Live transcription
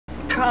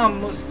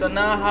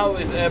Kamusta, how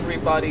is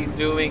everybody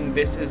doing?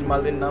 This is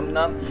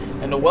Malinamnam,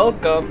 and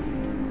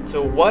welcome to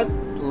What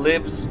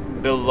Lives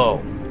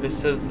Below.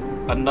 This is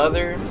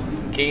another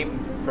game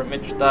from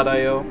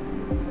itch.io.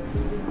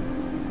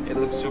 It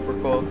looks super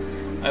cool.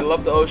 I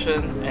love the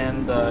ocean,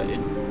 and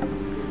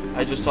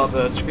I just saw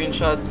the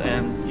screenshots,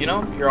 and you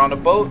know, you're on a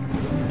boat,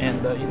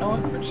 and you know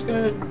what, we're just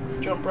gonna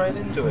jump right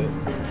into it.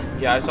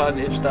 Yeah, I saw it in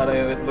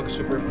itch.io, it looks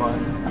super fun,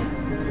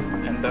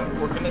 and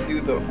we're gonna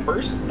do the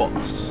first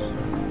boss.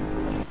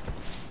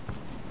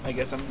 I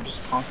guess I'm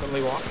just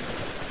constantly walking.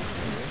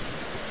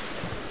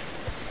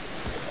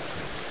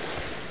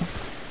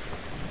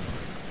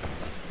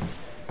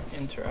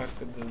 Interact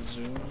with the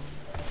zoom.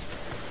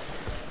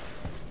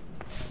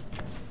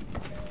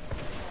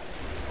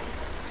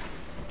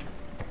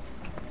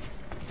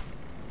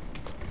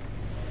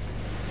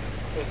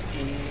 Press E,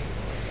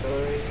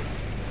 accelerate,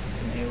 to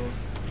enable.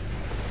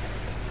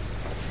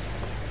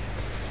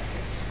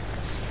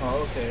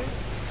 Oh, okay.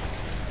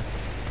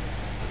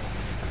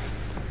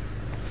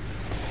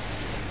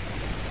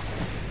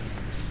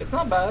 It's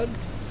not bad.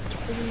 It's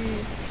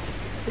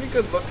pretty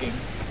good looking.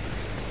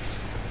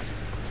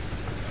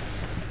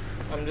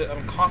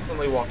 I'm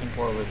constantly walking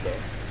forward though.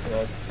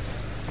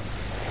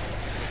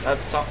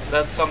 So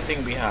that's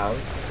something we have.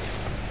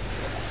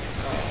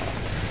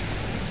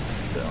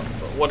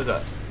 What is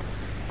that?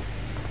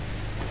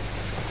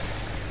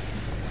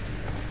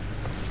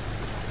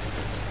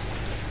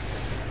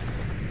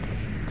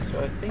 So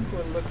I think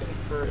we're looking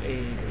for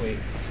a wait.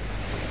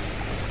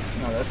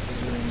 No, that's a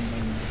zoom in.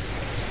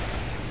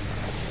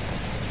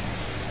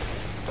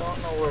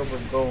 Don't know where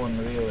we're going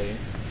really.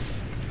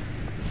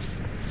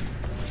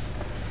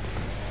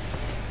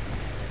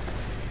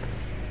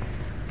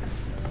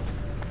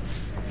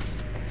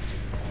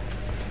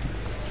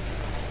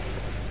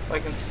 If I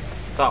can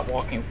stop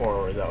walking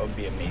forward, that would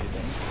be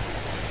amazing.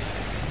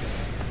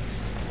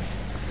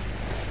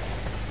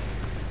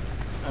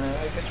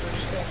 I guess we're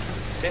just gonna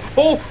sit.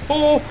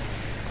 Oh!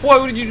 Why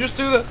would you just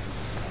do that?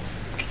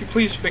 Can you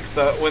please fix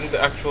that when the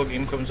actual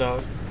game comes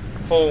out?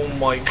 Oh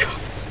my god.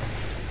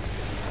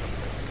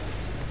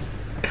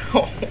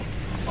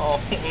 Oh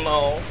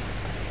no.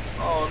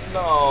 Oh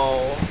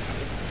no.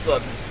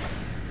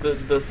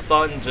 The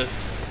sun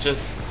just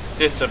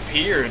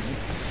disappeared.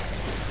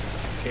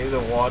 Okay, the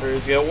water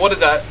is good. What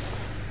is that?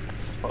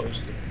 Probably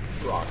just a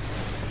rock.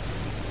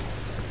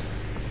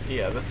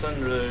 Yeah, the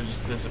sun really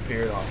just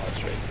disappeared on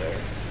us right there.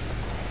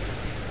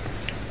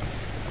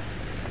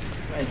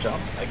 Can I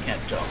jump? I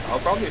can't jump. I'll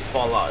probably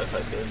fall out if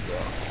I did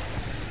though.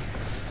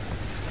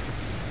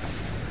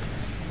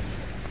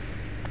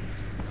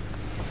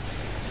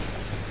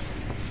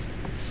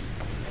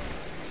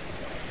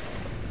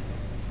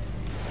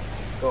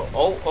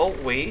 Oh,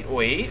 wait,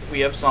 we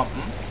have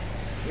something.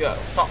 We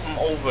got something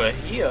over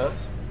here.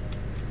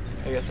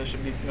 I guess I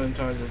should be moving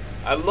towards this.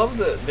 I love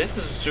this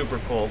is super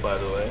cool, by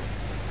the way.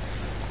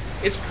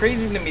 It's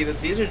crazy to me that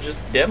these are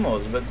just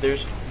demos, but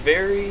there's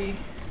let's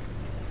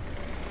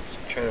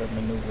try to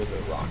maneuver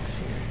the rocks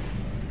here.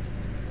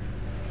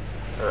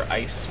 Or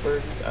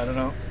icebergs, I don't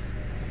know.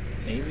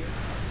 Maybe.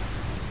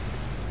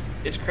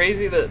 It's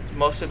crazy that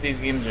most of these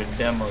games are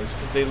demos,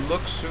 because they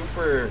look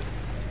super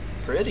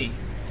pretty.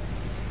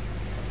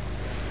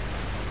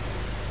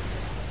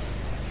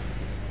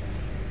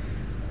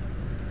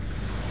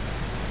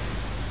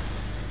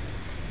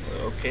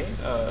 Okay,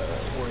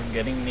 we're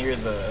getting near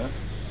the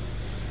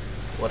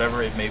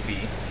whatever it may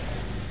be.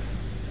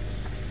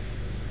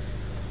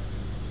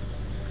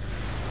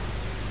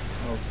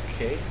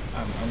 Okay,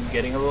 I'm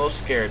getting a little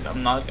scared.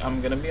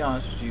 I'm gonna be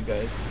honest with you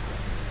guys.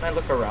 Can I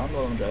look around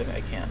while I'm driving? I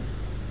can.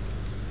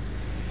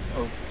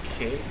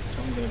 Okay,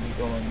 so I'm gonna be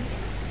going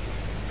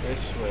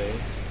this way.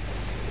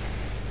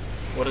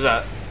 What is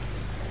that?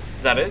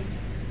 Is that it?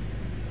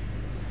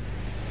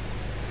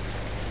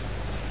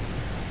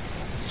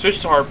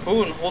 Switch to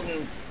harpoon,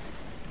 holding.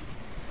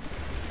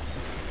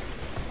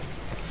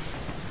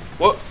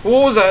 What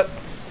was that?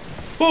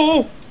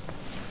 Oh!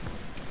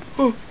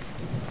 Oh!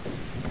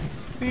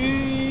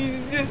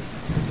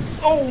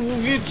 Oh,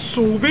 it's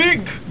so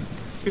big!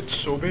 It's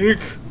so big!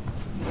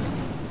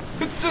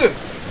 It's it!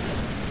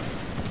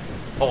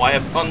 Oh, I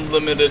have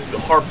unlimited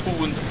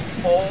harpoons.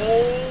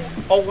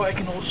 Oh, I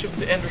can hold shift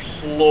to enter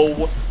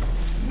slow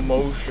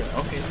motion.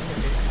 Okay.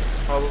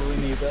 Probably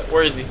need that.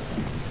 Where is he?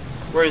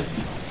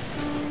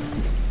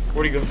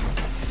 Where'd he go?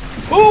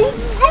 Oh!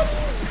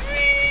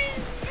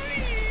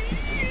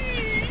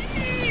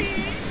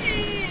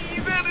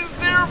 That is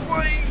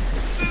terrifying!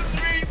 That is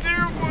very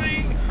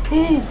terrifying!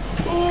 Oh!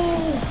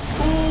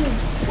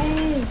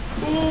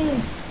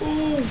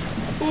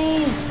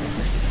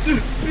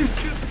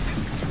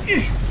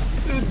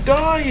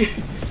 Die!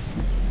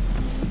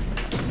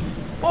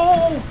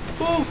 Oh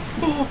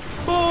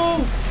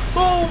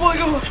my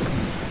gosh!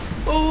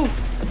 Oh!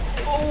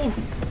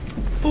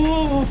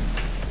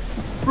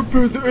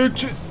 Repair the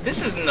engine.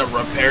 This isn't a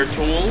repair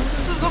tool.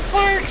 This is a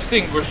fire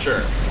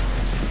extinguisher.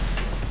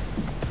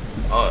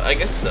 Oh, I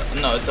guess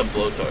no, it's a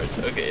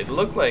blowtorch. Okay, it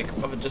looked like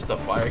just a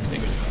fire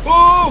extinguisher.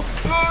 Oh!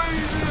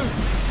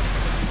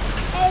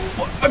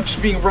 I'm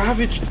just being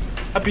ravaged.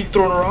 I'm being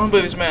thrown around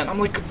by this man. I'm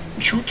like a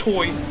chew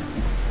toy.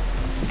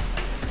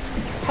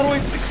 How do I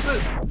fix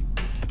this?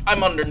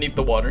 I'm underneath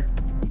the water.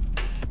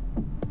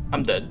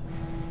 I'm dead.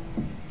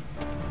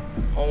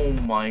 Oh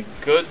my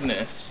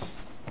goodness.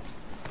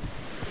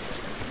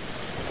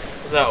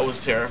 That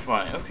was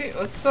terrifying. Okay,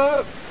 let's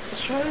try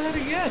that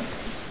again.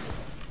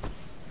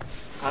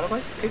 How do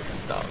I fix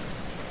stuff?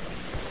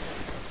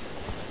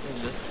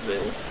 Is just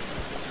this?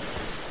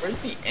 Where's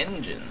the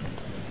engine?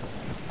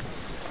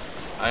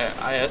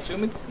 I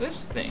assume it's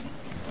this thing.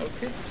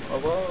 Okay.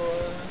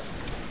 Well,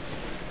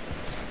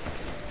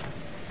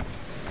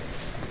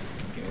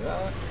 give me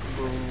that.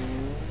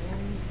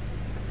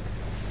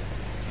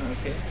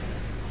 Okay.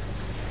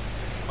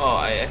 Oh,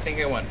 I think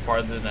I went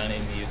farther than I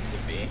needed to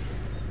be.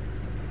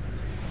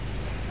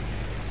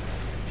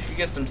 Should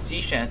get some sea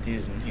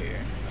shanties in here.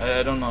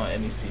 I don't know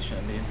any sea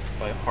shanties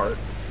by heart,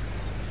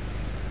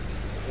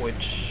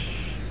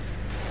 which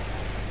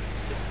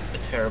is a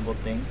terrible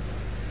thing.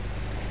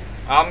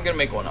 I'm gonna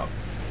make one up.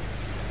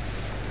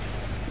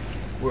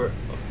 We're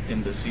up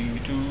in the sea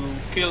to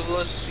kill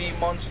a sea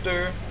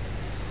monster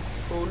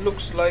who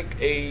looks like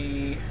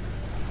a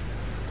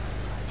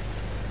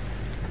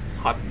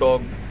hot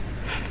dog.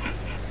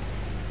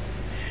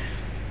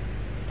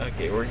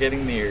 Okay, we're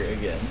getting near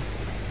again.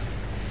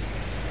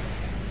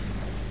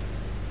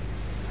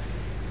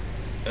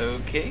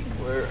 Okay,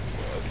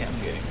 okay,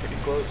 I'm getting pretty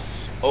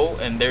close. Oh,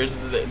 and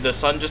there's the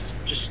sun just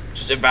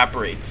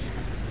evaporates.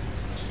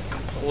 Just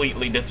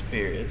completely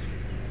disappears.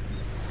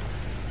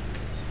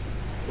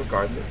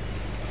 Regardless.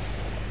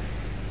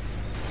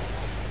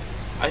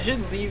 I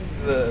should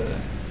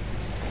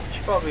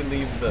probably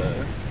leave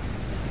the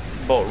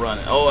boat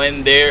running. Oh,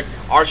 and there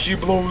she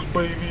blows,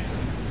 baby.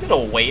 Is it a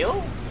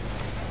whale?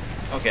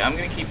 Okay, I'm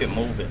gonna keep it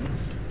moving.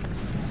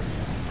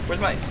 Where's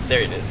my...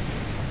 There it is.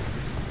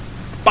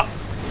 Bop!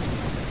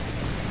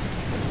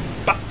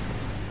 Bop!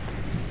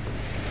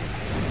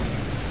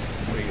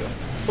 Where you go?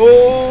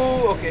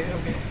 Oh, okay.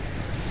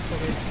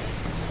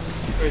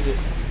 Where is it?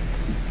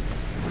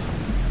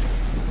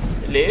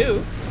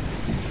 Hello?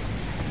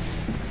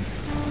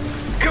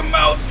 Come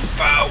out,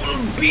 foul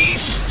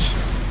beast!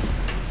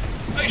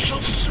 I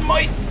shall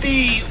smite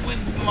thee with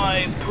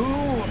my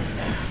poon.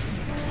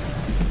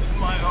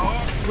 My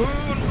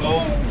harpoon.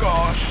 Oh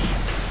gosh.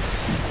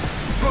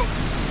 Boom.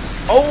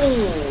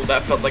 Oh,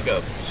 that felt like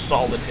a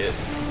solid hit.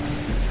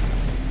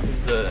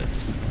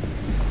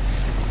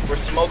 We're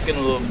smoking a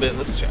little bit.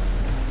 Let's try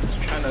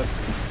to.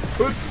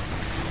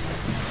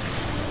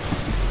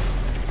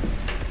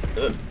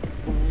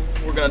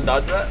 We're gonna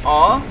dodge that.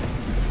 Aw.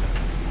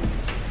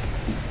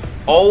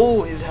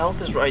 Oh, his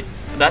health is right.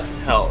 That's his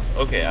health.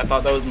 Okay, I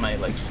thought that was my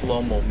like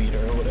slow-mo meter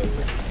or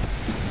whatever.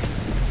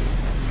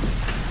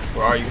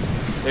 Where are you?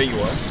 There you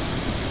are.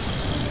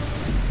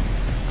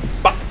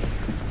 Bop.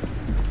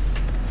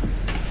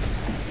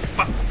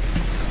 Bop.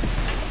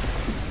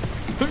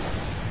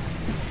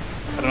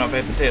 I don't know if I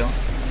hit the tail.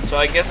 So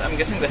I'm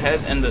guessing the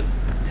head and the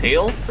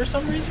tail for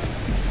some reason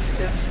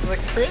is the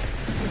crit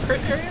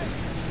area.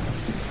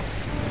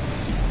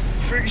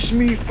 Face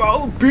me,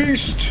 foul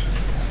beast!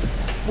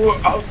 Where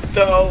art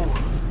thou?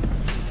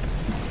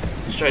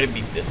 Let's try to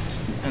beat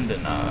this and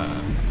then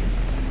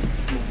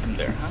move from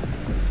there, huh?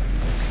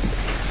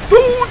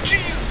 Oh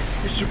jeez!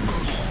 We're so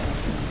close.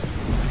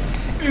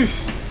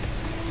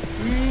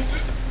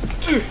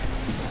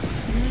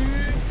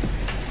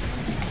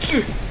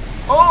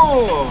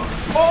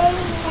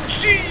 Oh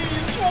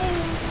jeez! Oh,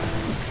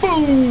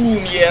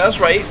 boom! Yeah, that's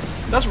right.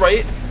 That's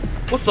right.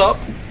 What's up?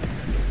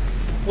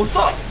 What's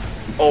up?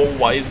 Oh,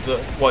 why is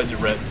it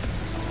red?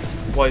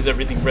 Why is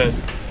everything red?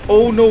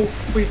 Oh no!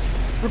 Wait,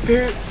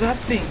 repair that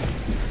thing.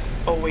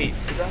 Oh wait,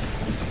 is that?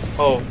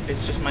 Oh,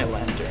 it's just my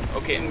lantern.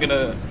 Okay, I'm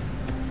gonna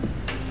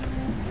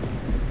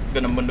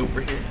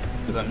maneuver here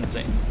because I'm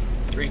insane.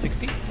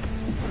 360.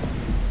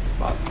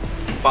 Bop,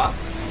 bop.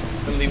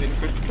 I'm leaving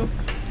cruise control,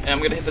 and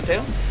I'm gonna hit the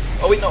tail.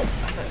 Oh wait, no.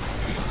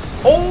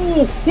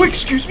 Oh, wait,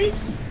 excuse me.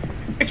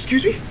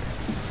 Excuse me.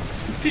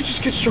 Did you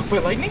just get struck by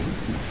lightning?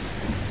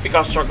 It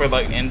got struck by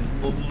lightning and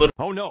literally.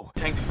 Oh no.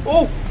 Tank.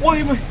 Oh, why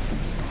am I?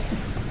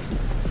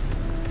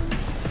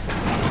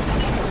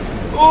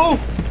 Oh!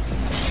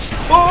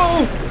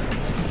 Oh!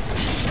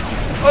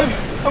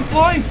 I'm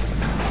flying!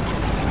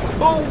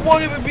 Oh,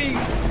 why am I being...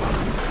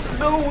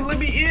 No, let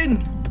me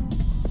in!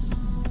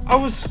 I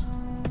was...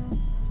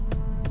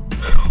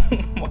 Oh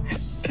my...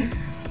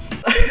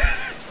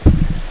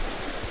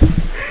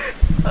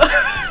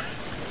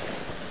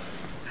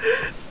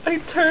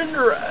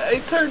 I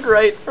turned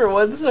right for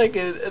 1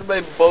 second and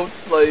my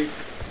boat's like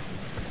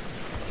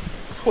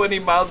 20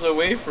 miles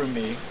away from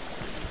me.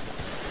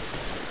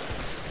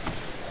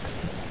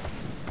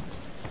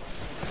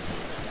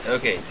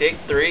 Okay, take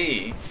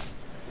 3.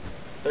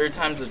 Third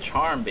time's a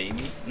charm,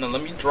 baby. No,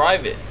 let me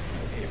drive it.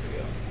 Okay, here we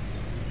go.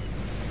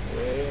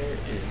 Where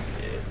is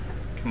it?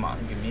 Come on,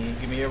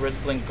 give me a red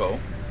blinko.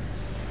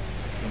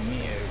 Give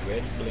me a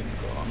red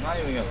blinko. I'm not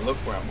even gonna look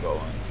where I'm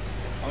going.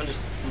 I'm gonna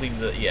just leave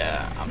the...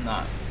 Yeah, I'm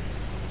not...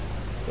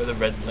 Where the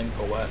red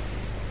blinko at?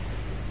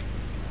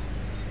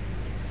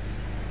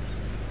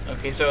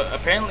 Okay, so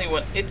apparently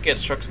when it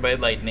gets struck by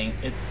lightning,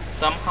 it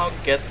somehow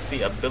gets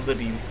the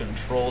ability to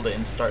control it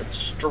and start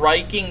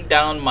striking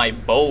down my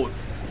boat.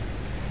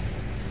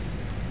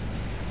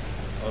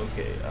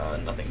 Okay,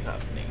 nothing's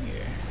happening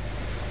here.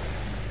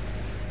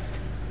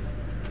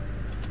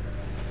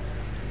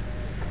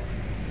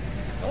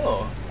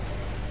 Oh.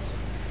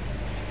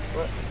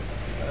 What?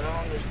 I don't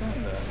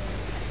understand that.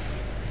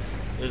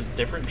 There's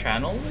different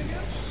channels, I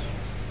guess?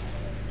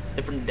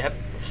 Different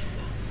depths.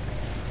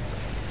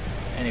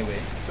 Anyway,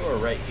 so we're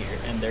right here,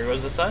 and there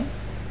goes the sun.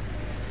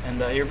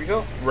 And here we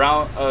go.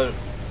 Round,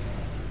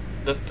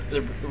 the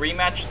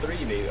rematch 3,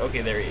 baby.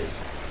 Okay, there he is.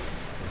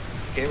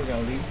 Okay, we're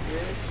gonna leave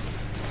this.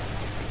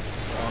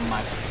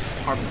 My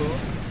harpoon.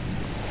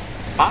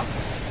 Pop.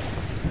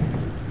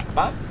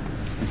 Pop.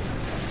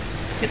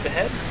 Hit the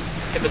head.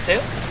 Hit the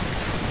tail.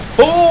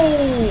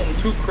 Boom!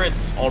 2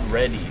 crits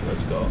already.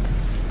 Let's go.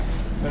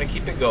 I'm gonna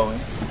keep it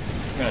going.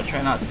 I'm gonna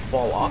try not to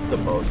fall off the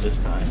boat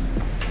this time.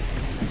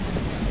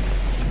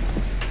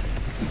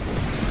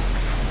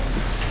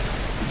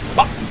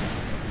 Bop.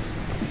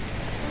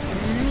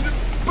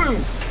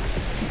 Boom.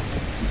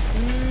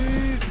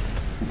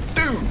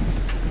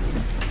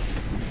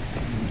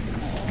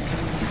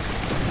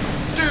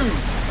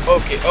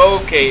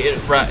 Okay,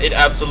 it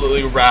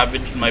absolutely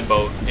ravaged my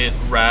boat. It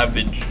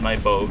ravaged my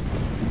boat.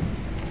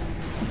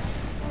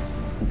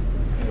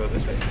 I'm gonna go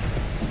this way.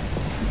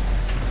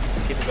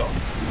 Keep it going.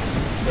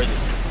 Where is it?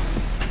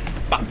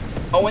 Bop.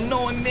 Oh, and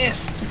no, I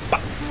missed.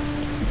 Bop.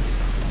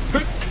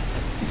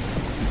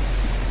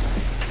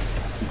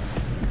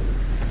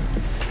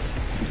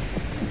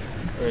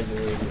 Where is it?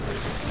 Where is it? Where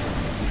is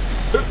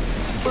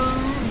it?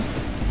 Boom.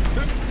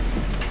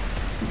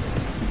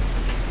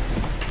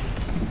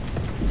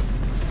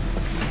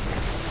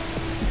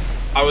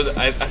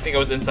 I think I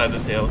was inside the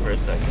tail for a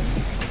second.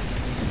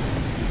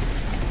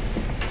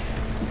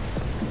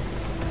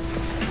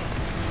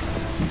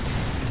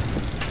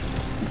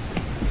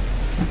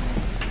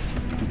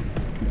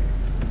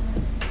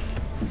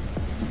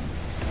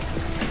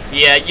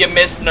 Yeah, you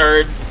missed,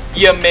 nerd.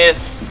 You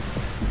missed.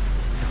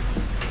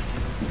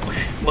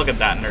 Look at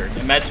that, nerd.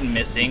 Imagine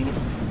missing.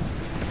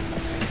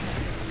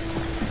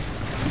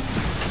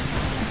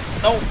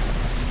 No.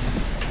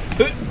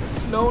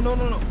 No, no,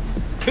 no, no.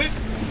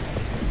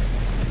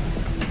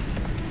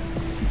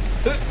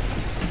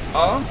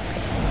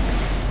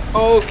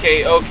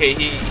 Okay,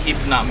 he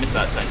did not miss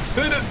that time.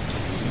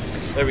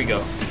 There we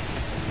go.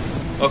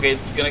 Okay,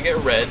 it's gonna get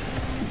red.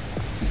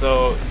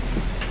 So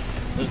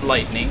there's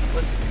lightning.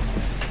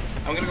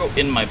 I'm gonna go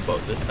in my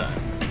boat this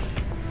time.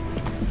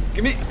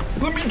 Let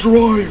me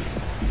drive.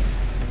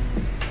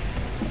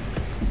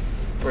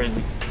 Where is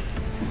he?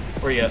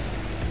 Where you at?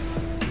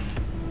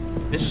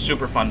 This is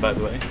super fun, by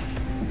the way.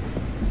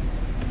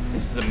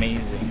 This is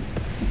amazing.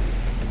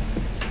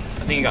 I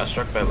think he got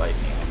struck by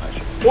lightning. I'm not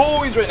sure.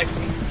 Oh, he's right next to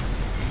me.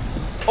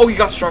 Oh, he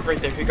got struck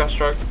right there. He got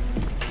struck.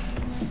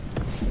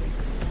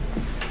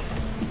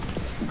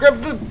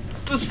 Grab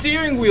the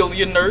steering wheel,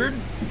 you nerd.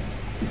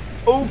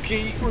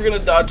 Okay, we're gonna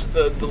dodge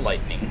the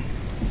lightning.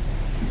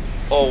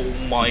 Oh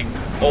my.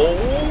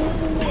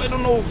 Oh, I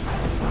don't know if.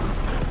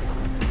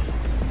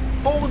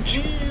 Oh,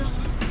 jeez.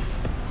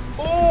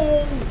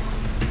 Oh.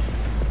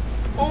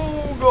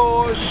 Oh,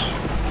 gosh.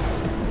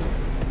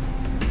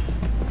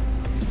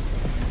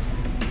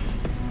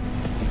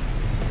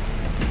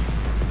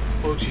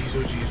 Oh jeez,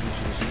 oh jeez, oh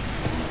jeez.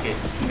 Okay,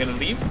 I'm gonna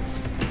leave.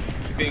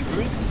 Keep getting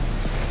cruise.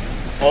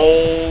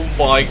 Oh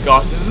my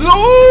gosh, this is. Oh!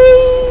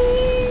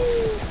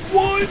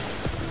 What?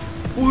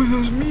 Oh, that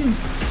was mean.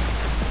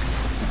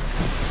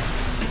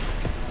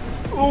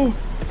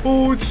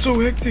 Oh, it's so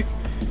hectic.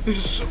 This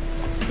is so.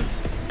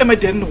 Am I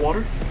dead in the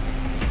water?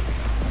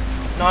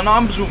 No,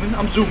 I'm zooming.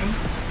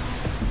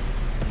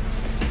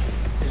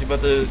 Is he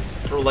about to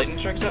throw lightning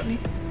strikes at me?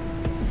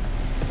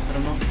 I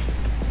don't know.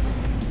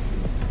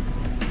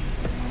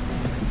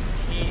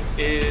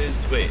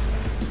 Wait,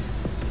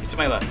 he's to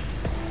my left.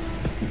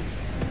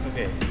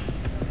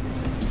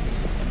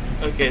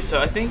 Okay, so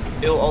I think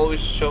it'll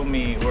always show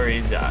me where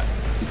he's at.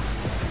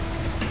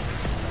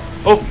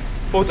 Oh,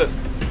 what was that?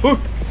 Oh!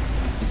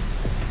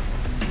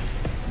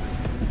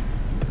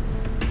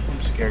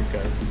 I'm scared,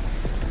 guys.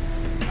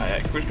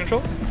 Alright, cruise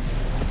control.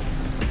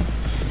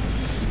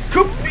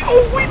 Come.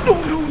 Oh wait, no,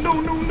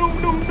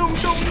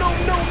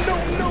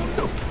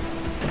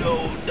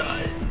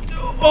 die.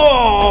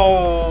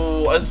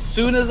 Oh! As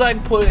soon as I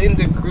put it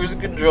into cruise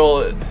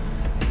control,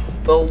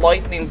 the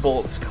lightning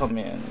bolts come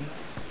in.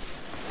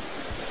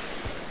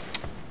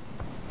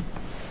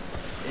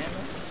 Damn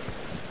it.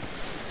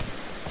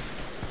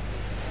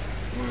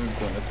 We're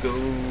gonna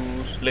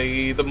go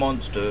slay the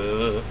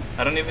monster.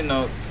 I don't even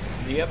know.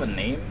 Do you have a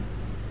name?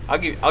 I'll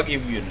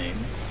give you a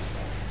name.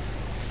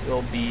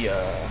 You'll be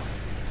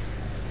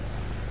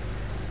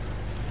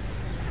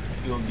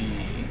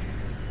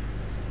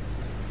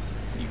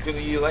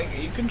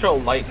you control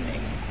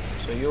lightning,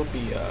 so you'll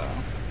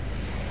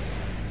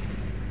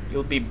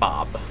be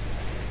Bob.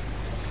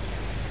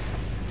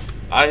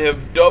 I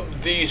have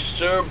dubbed thee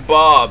Sir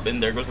Bob,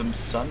 and there goes the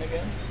sun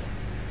again.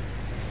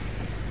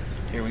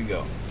 Here we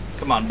go.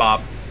 Come on,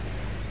 Bob.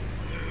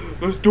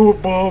 Let's do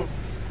it, Bob.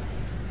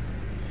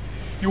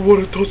 You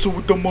want to tussle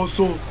with the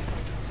muscle?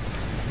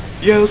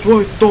 Yeah, that's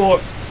what I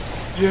thought.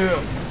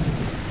 Yeah.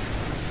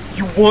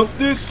 You want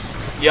this?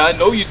 Yeah, I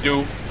know you do.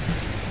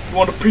 You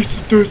want a piece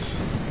of this?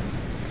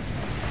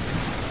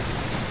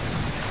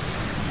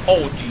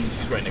 Oh, jeez,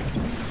 he's right next to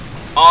me.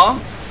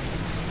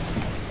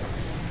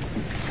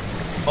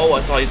 Oh,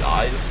 I saw his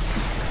eyes.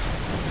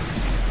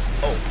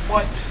 Oh,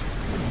 what?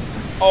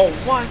 Oh,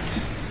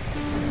 what?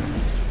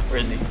 Where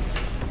is he?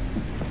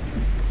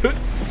 Where is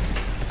he?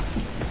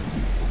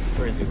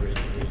 Where is he? Where is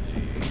he?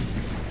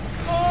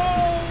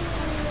 Oh!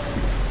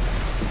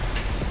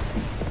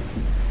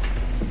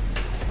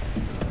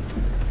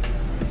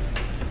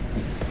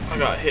 I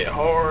got hit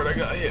hard. I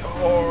got hit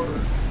hard.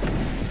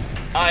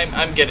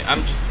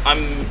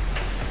 I'm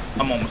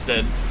almost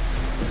dead.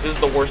 This is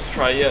the worst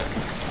try yet.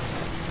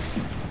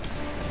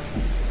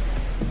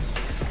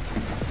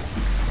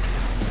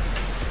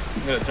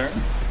 I'm gonna turn.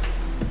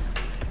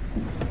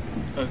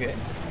 Okay.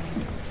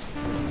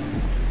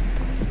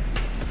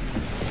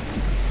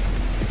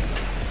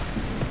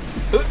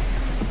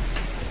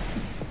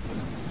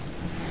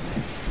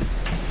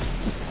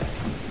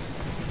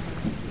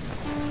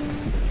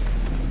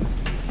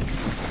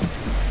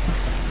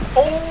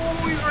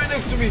 Oh, he's right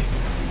next to me.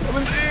 I'm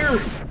in the air.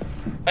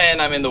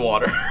 And I'm in the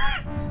water.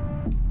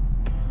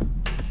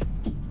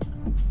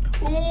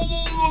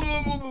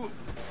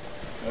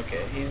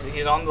 Okay,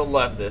 he's on the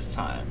left this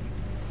time.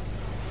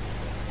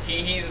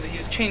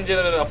 He's changing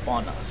it up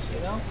on us, you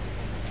know?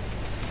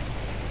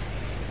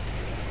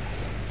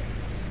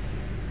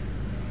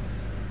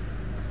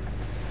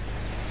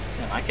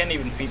 Man, I can't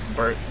even beat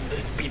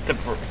the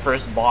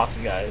first boss,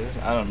 guys.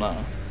 I don't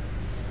know.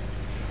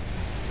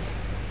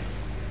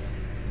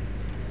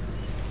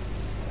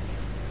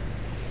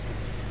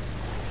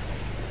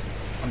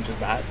 I'm just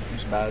bad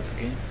at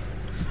the game.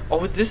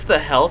 Oh, is this the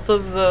health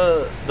of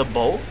the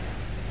boat?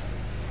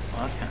 Oh,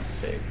 that's kind of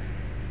sick.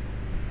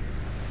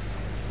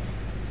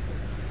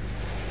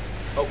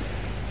 Oh,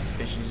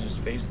 fishies just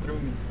phased through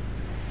me.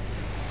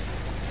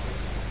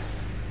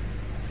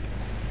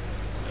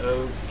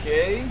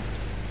 Okay.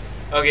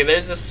 Okay,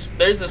 there's a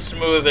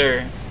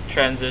smoother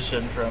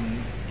transition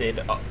from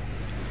data. Oh.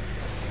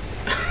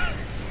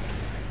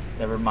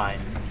 Never mind.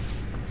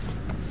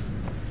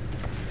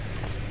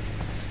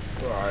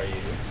 Where are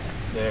you?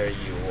 There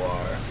you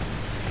are.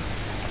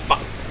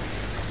 Bop.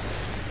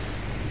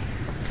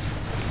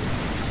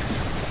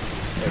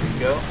 There we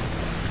go.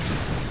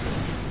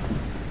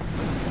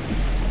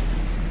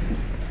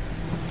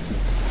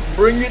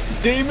 Bring it,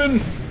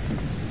 demon!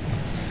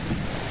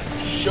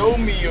 Show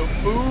me your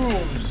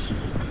moves!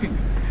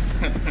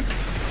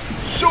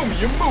 Show me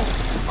your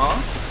moves!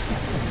 Huh?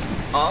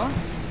 Huh?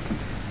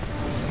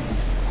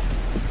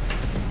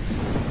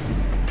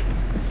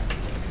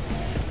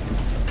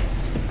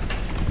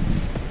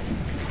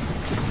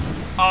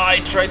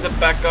 I tried to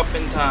back up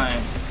in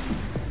time.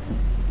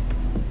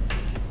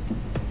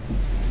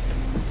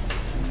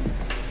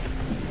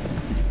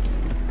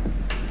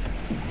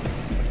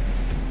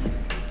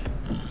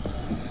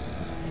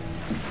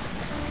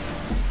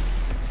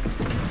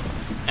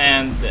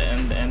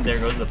 And there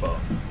goes the bow.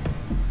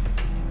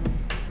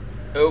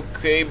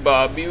 Okay,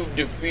 Bob, you've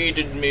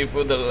defeated me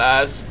for the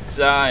last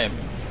time.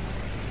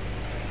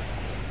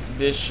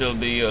 This shall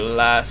be your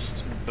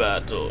last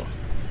battle.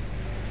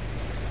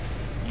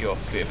 Your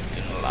fifth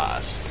and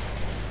last.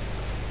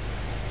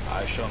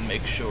 I shall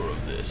make sure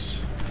of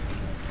this.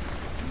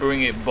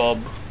 Bring it,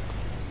 Bob.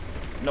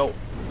 No.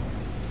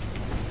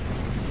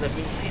 Let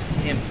me hit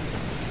him.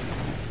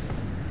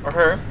 Or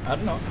her. I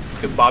don't know.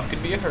 Bob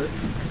could be a her.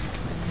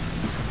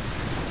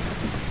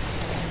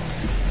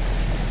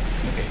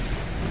 Okay.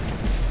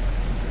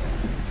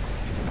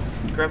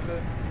 Grab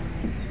the...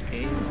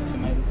 Okay, it's to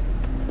my...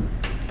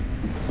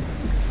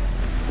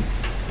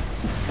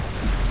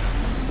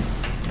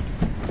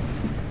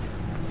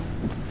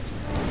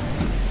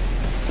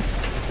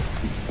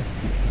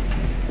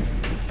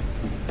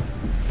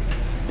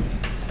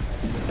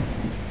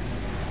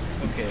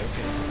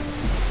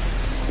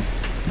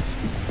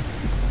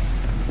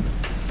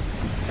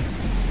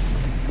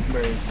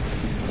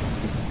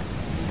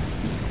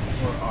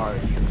 Where are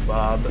you,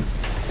 Bob?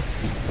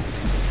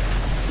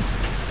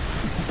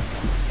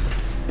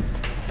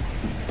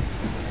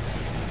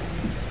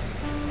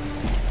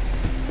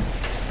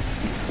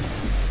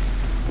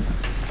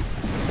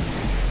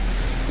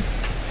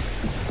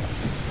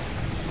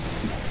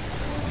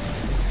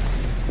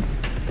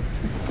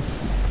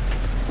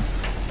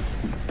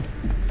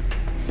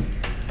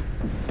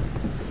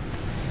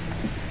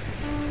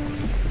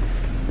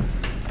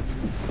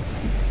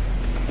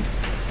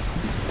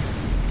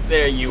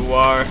 There you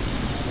are.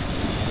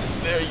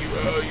 There you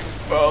are, you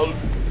foul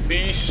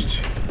beast.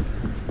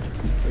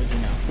 Where is he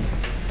now?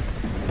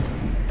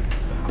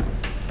 Behind.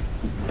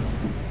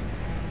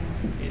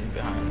 He's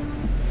behind.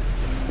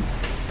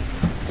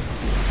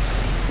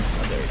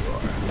 Oh, there you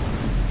are.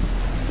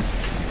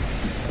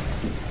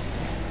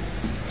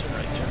 Turn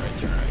right, turn right,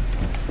 turn right.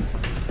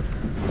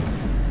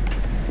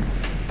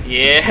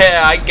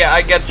 Yeah, I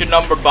got your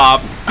number,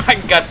 Bob. I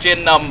got your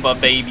number,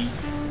 baby.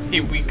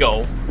 Here we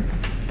go.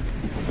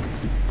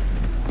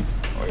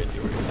 Where is he?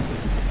 Where is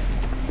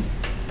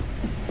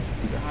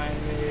he? Behind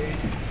me.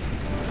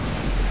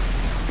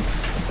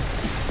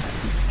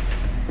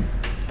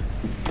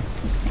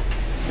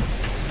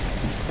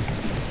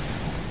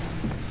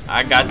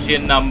 I got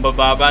your number,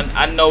 Bob.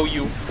 I know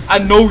you. I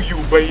know you,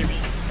 baby.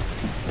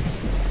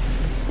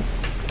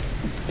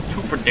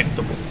 Too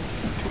predictable.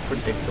 Too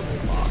predictable,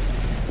 Bob.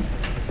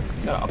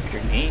 You gotta up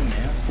your game,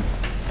 man.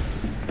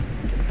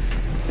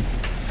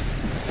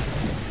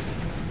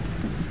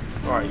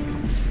 Where are you?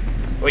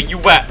 Where you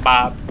at,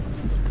 Bob?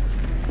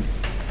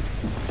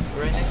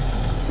 Right next to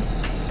me.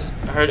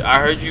 I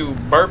heard you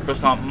burp or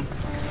something.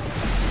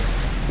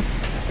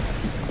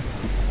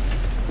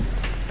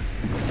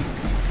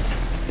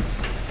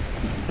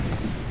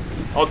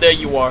 Oh, there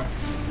you are.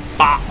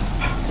 Bop.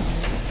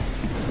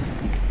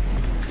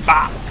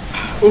 Bop.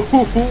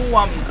 Ooh,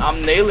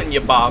 I'm nailing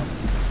you, Bob.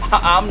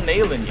 I'm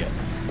nailing you.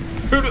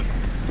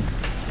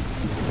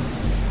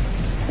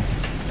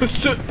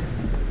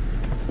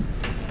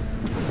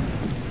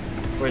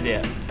 Where's he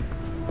at?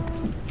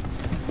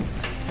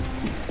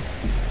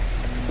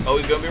 Oh,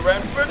 he's gonna be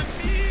right in front of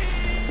me.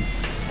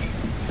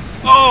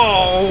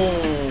 Oh!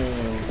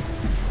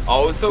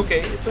 Oh, it's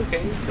okay. It's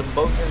okay. The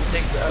boat didn't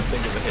take that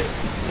big of a hit.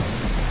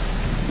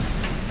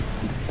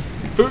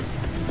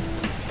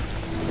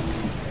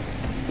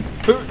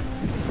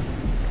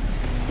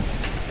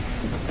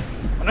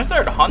 When I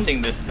started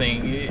hunting this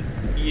thing,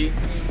 you'd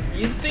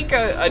think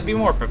I'd be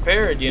more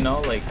prepared, you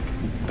know, like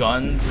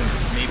guns and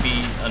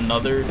maybe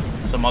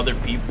some other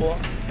people.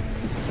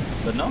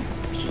 But no,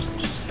 it's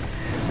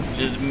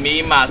just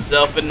me,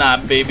 myself, and I,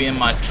 baby, and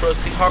my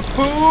trusty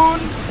harpoon.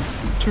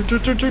 Turn.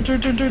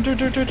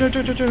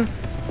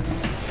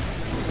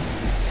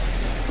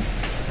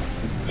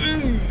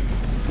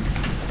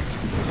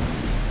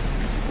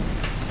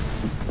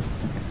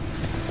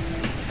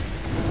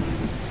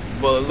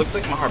 Well, it looks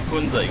like my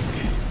harpoon's like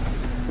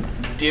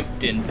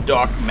dipped in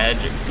dark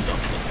magic or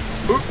something.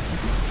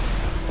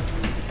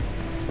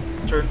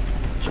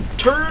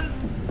 Turn.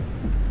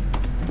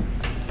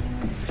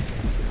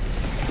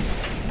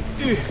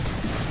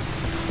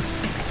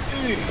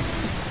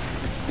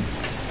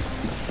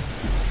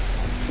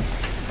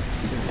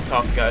 It's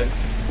tough, guys.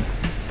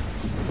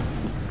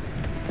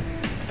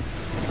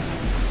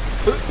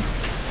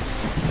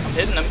 I'm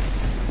hitting him.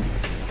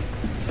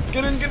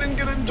 Get in.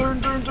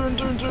 Turn.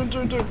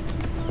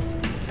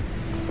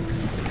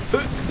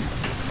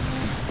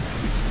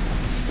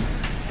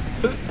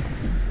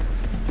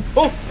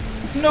 Oh!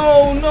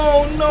 No,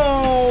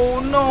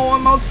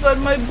 I'm outside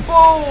my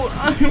boat!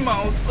 I'm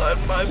outside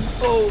my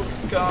boat,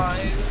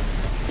 guys.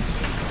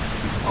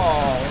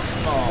 Oh,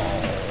 no.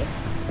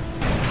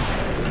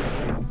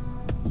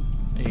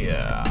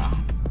 Yeah.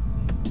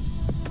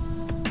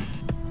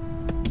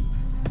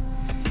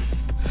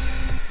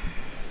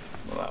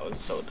 Well, that was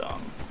so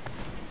dumb.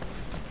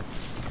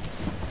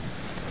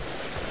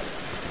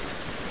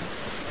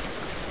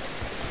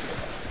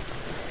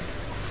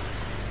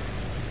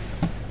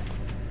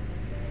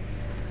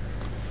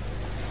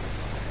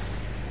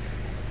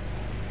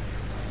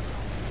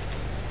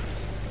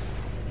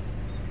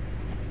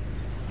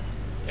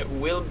 It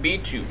will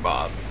beat you,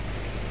 Bob.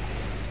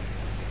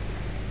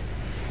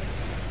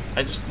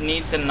 I just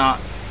need to not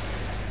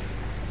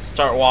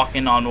start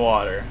walking on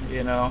water,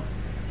 you know?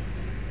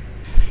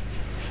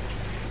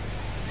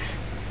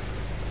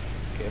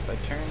 Okay, if I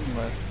turn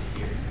left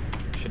here,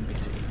 you should be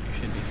seeing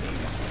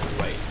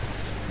right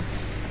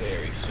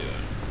very soon.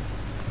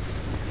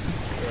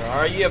 Where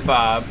are you,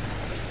 Bob?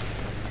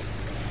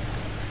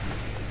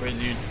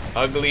 Where's your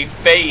ugly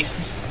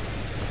face?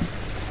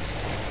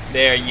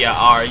 There you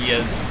are,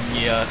 you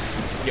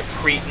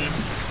cretin.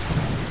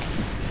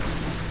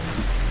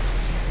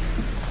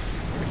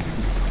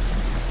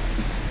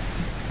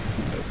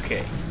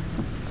 Okay.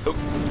 Oh.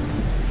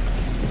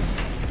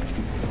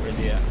 Where's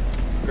he at?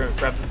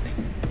 Grab the thing.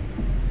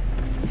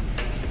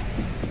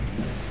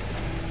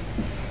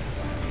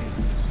 He's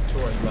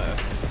toward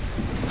left.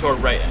 Toward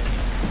right.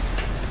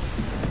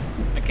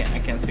 I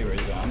can't see where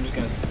he's going. I'm just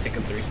gonna take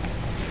a 360.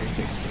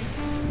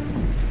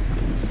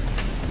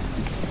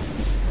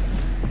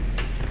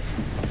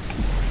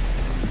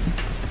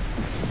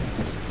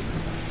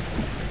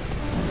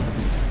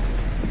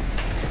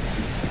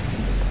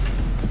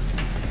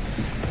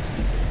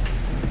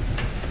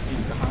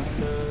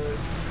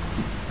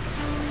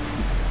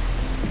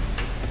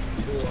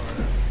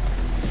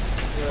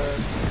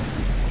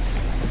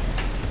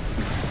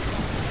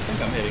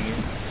 I'm hitting you.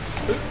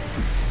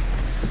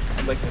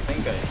 I'd like to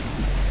think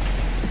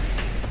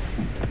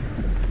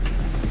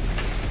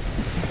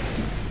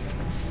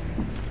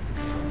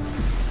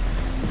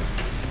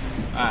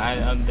I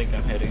don't think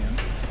I'm hitting him.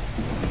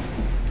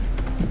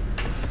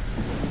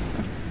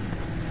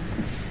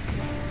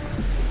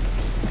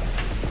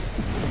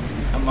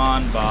 Come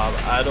on, Bob.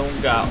 I don't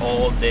got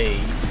all day.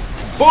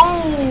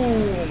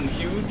 Boom!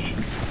 Huge.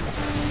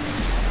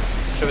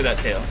 Show me that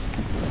tail.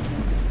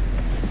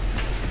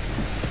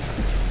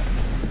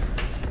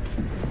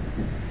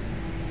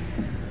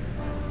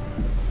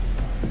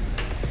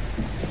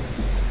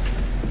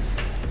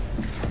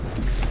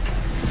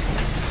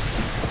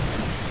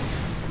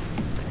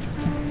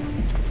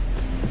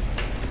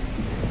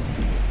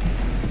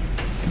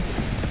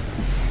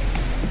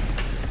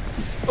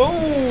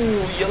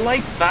 Oh, you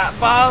like that,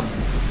 Bob?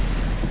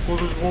 Well,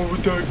 there's more where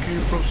that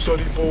came from,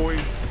 Sonny boy.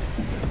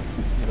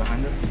 You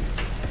behind us?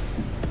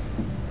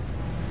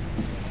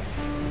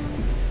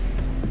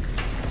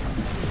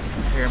 I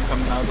hear him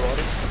coming out of the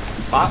water.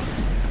 Bob?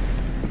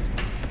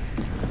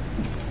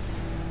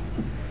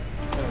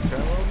 Gonna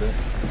turn a little bit.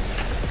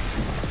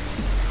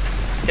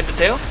 Hit the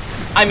tail?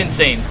 I'm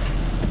insane.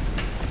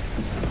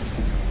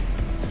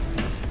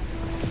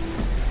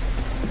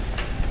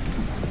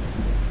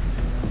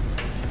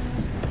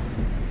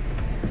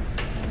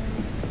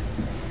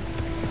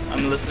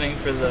 I'm listening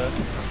for the...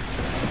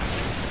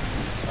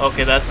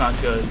 Okay, that's not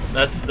good.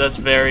 That's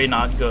very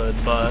not good,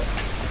 but...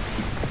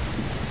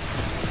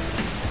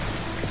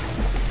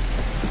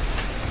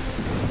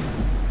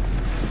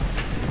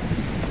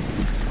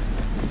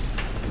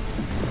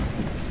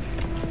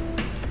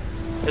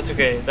 It's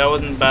okay, that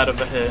wasn't bad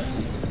of a hit.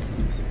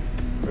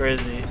 Where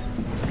is he?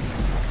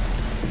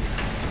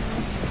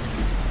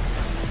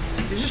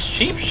 He's just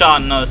cheap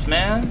shotting us,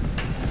 man.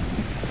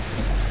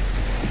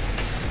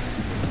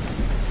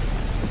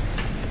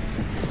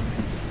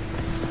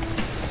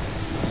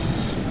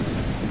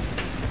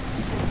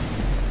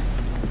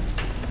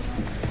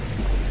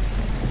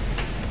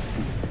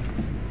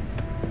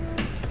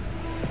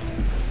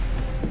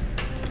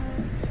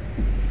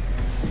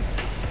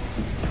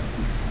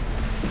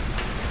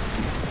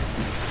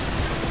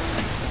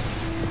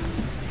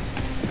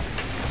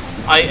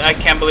 I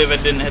can't believe I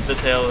didn't hit the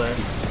tail there.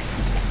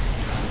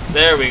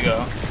 There we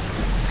go.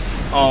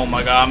 Oh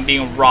my god, I'm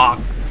being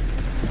rocked.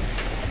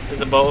 Is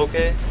the boat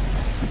okay?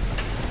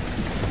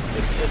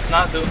 It's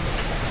not doing...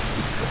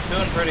 It's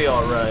doing pretty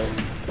alright.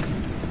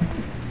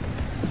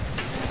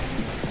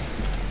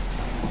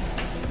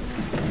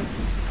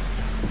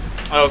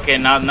 Okay,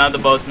 now the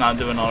boat's not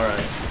doing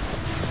alright.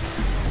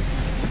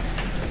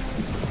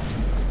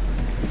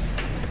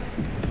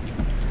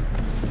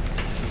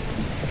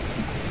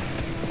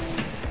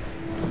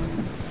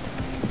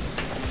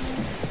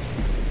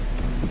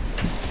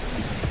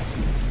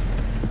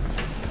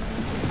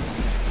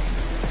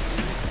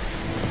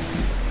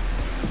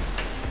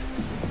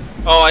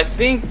 Oh, I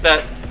think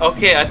that...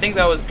 Okay, I think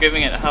that was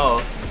giving it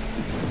health.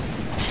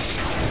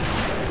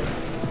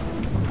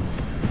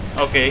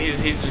 Okay,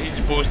 he's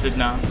boosted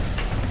now.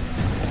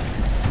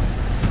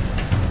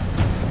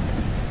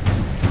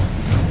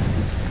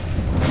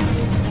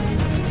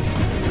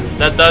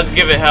 That does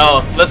give it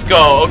health. Let's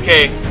go.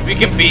 Okay, we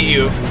can beat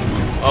you.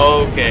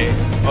 Okay,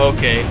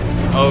 okay,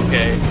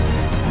 okay.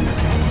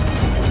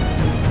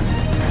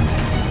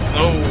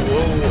 Oh,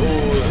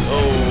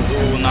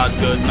 not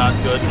good, not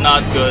good,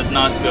 not good,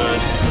 not good.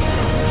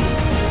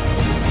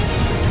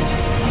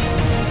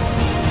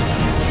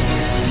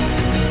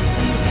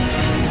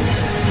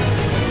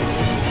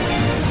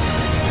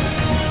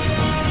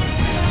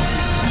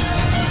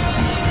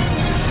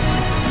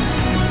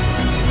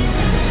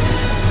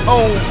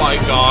 Oh my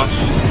gosh.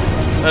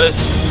 That is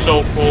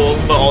so cool,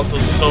 but also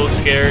so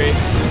scary.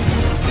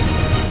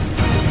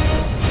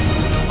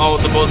 Oh,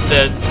 the boat's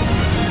dead.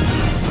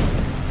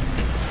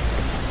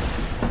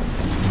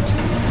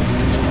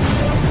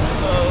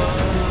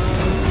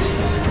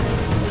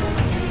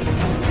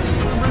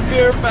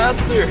 Repair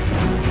faster.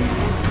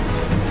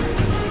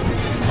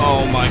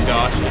 Oh my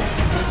gosh.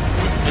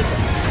 It's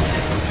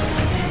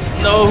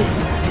no,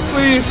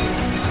 please.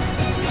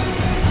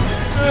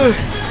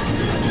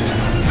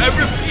 I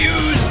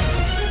refuse!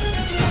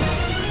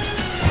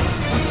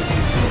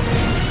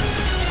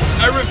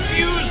 I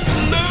refuse to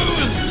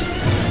lose!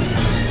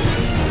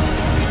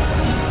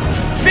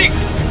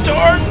 Fix,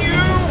 darn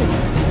you!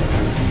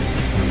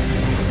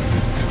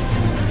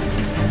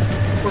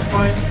 We're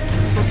fine.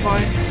 We're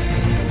fine.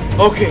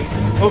 Okay,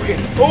 okay.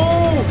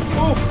 Oh,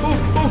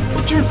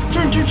 turn.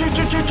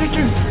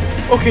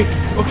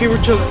 Okay,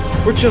 we're chilling.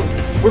 We're chilling.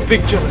 We're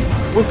big chilling.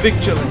 We're big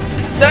chilling.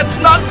 That's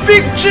not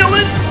big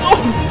chilling!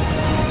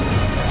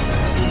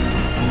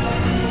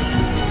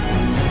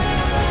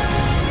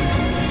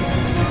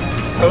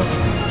 Oh!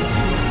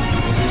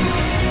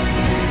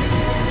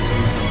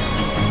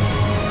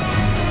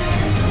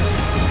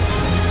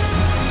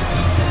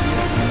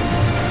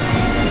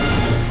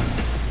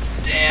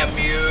 Damn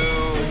you!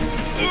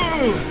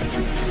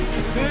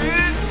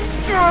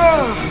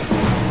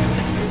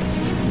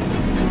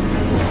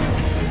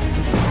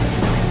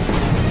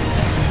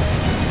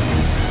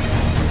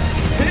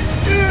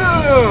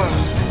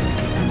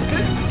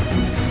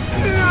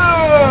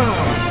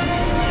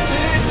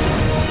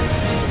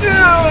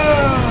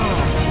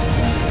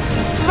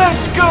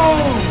 Let's go!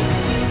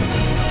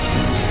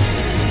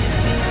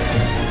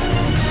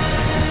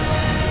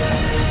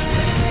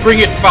 Bring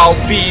it, foul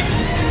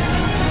beast!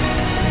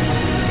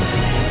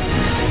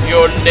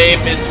 Your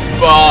name is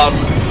Bob,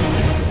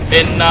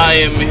 and I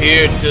am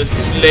here to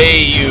slay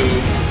you.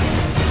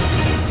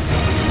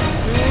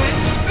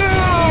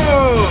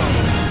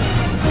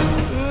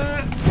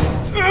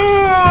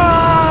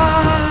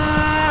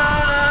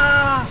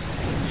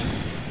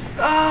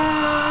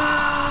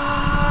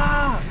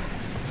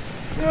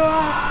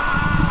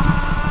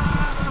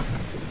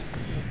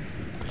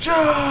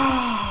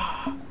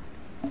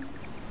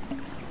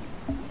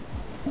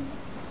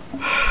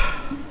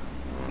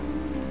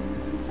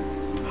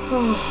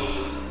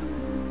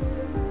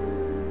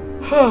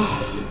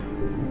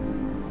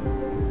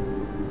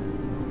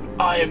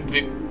 I am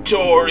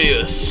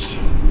victorious.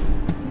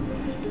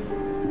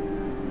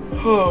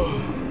 Oh.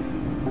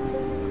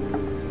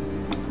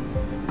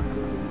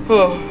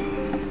 Oh.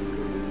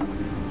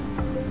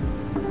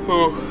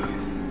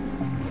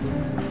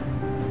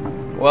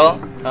 Well,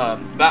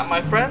 that,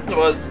 my friends,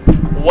 was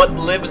What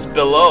Lives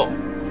Below.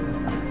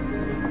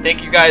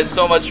 Thank you guys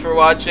so much for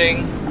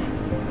watching.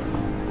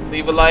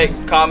 Leave a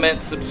like,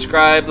 comment,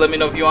 subscribe. Let me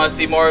know if you want to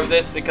see more of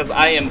this, because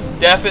I am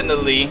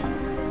definitely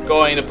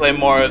going to play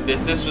more of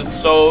this. This was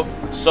so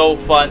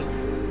fun,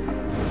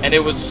 and it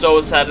was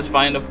so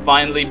satisfying to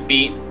finally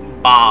beat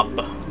Bob.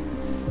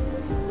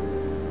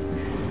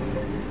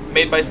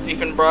 Made by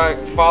Stephen Brock.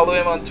 Follow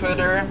him on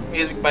Twitter.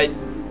 Music by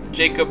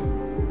Jacob.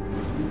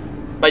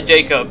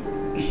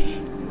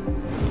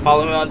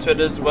 Follow me on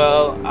Twitter as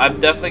well. I'm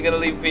definitely gonna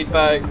leave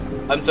feedback.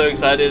 I'm so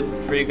excited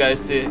for you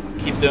guys to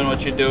keep doing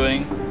what you're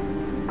doing.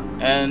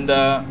 And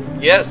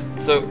yes,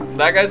 so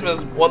that, guys,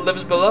 was What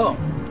Lives Below.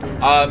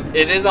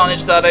 It is on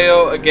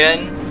itch.io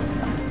again.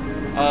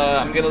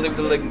 I'm gonna leave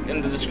the link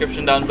in the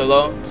description down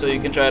below so you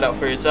can try it out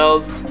for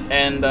yourselves.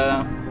 And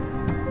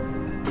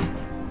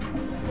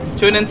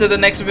tune into the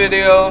next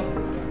video.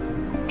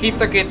 Keep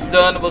the kids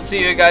done. We'll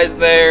see you guys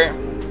there.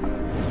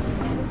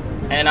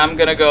 And I'm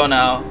gonna go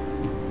now.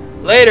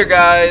 Later,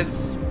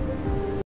 guys.